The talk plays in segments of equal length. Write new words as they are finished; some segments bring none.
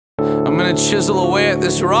gonna chisel away at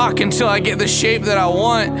this rock until I get the shape that I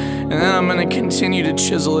want, and then I'm gonna continue to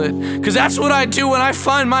chisel it. Cause that's what I do when I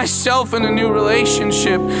find myself in a new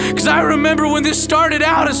relationship. Cause I remember when this started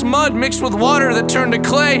out as mud mixed with water that turned to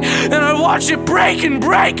clay, and I watched it break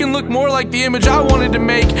and look more like the image I wanted to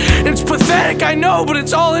make. And it's pathetic, I know, but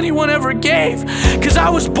it's all anyone ever gave. Cause I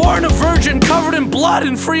was born a virgin, covered in blood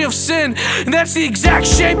and free of sin, and that's the exact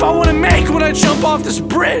shape I wanna make when I jump off this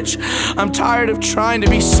bridge. I'm tired of trying to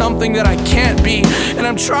be something that I can't be, and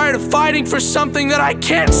I'm tired of fighting for something that I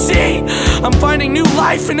can't see. I'm finding new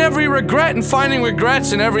life in every regret, and finding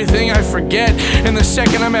regrets in everything I forget. And the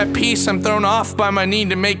second I'm at peace, I'm thrown off by my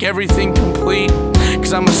need to make everything complete.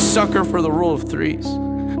 Cause I'm a sucker for the rule of threes.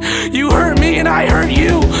 You hurt me and I hurt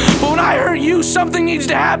you, but when I hurt you, something needs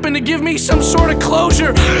to happen to give me some sort of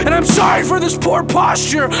closure. And I'm sorry for this poor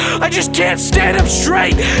posture. I just can't stand up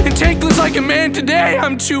straight and take this like a man today.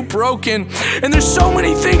 I'm too broken, and there's so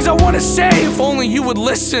many things I want to say if only you would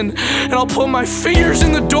listen. And I'll put my fingers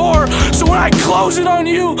in the door, so when I close it on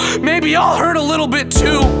you, maybe I'll hurt a little bit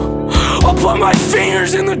too. I'll put my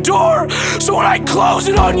fingers in the door, so when I close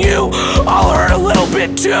it on you, I'll hurt a little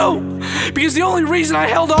bit too. Because the only reason I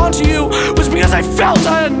held on to you was because I felt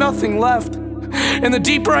I had nothing left. And the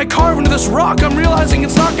deeper I carve into this rock, I'm realizing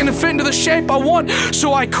it's not gonna fit into the shape I want,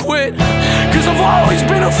 so I quit. Cause I've always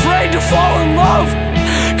been afraid to fall in love.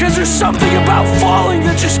 Cause there's something about falling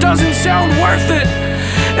that just doesn't sound worth it.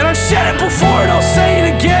 And I've said it before and I'll say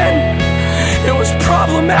it again. It was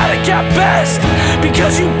problematic at best,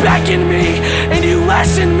 because you beckoned me and you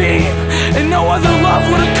lessened me, and no other love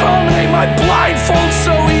would accommodate my blindfold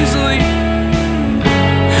so easily.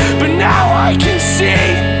 But now I can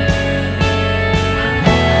see.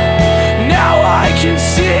 Now I can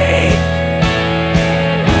see.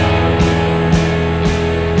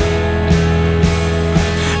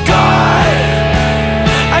 God,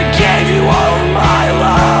 I gave you all of my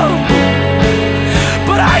love,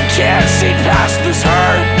 but I can't see past this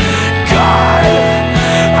hurt. God,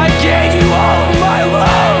 I gave you all of my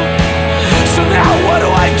love, so now what do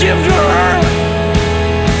I give to her?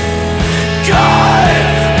 God,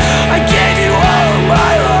 I gave you all of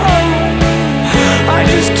my love, I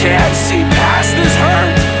just can't see past this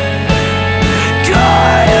hurt.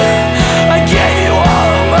 God, I gave you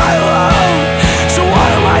all of my love, so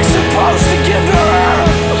what am I supposed to give to her?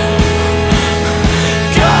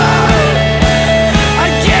 God, I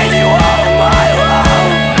gave you all of my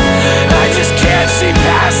love, I just can't see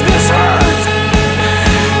past this hurt.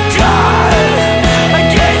 God, I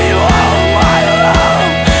gave you all of my love,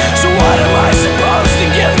 so what am I supposed to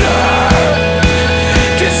give to her?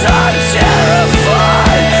 Cause I'm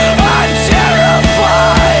terrified,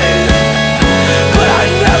 but I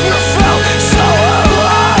never felt so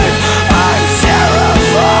alive. I'm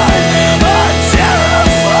terrified,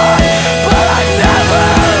 but I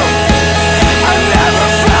never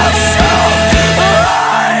felt so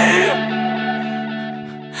alive.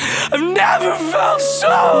 I've never felt so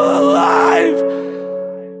alive.